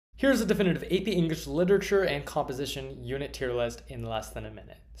Here's a definitive AP English Literature and Composition unit tier list in less than a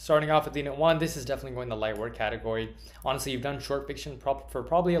minute. Starting off with Unit 1, this is definitely going the light work category. Honestly, you've done short fiction for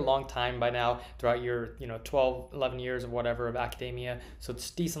probably a long time by now throughout your 12, 11 years or whatever of academia, so it's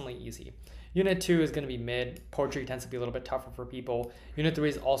decently easy. Unit 2 is going to be mid. Poetry tends to be a little bit tougher for people. Unit 3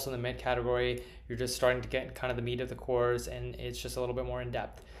 is also in the mid category. You're just starting to get kind of the meat of the course, and it's just a little bit more in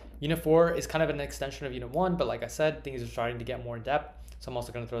depth. Unit 4 is kind of an extension of Unit 1, but like I said, things are starting to get more in depth. So I'm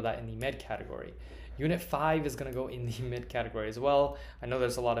also going to throw that in the mid category. Unit 5 is going to go in the mid category as well. I know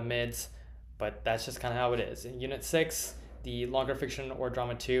there's a lot of mids, but that's just kind of how it is. In Unit 6, the longer fiction or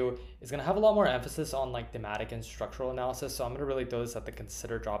drama 2 is going to have a lot more emphasis on like thematic and structural analysis. So I'm going to really throw this at the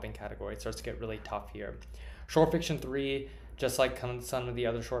consider dropping category. It starts to get really tough here. Short fiction 3, just like some of the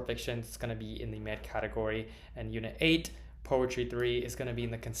other short fictions, it's going to be in the mid category. And Unit 8, Poetry 3 is going to be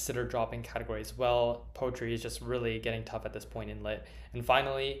in the consider dropping category as well. Poetry is just really getting tough at this point in lit. And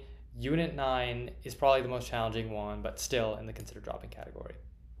finally, Unit 9 is probably the most challenging one, but still in the consider dropping category.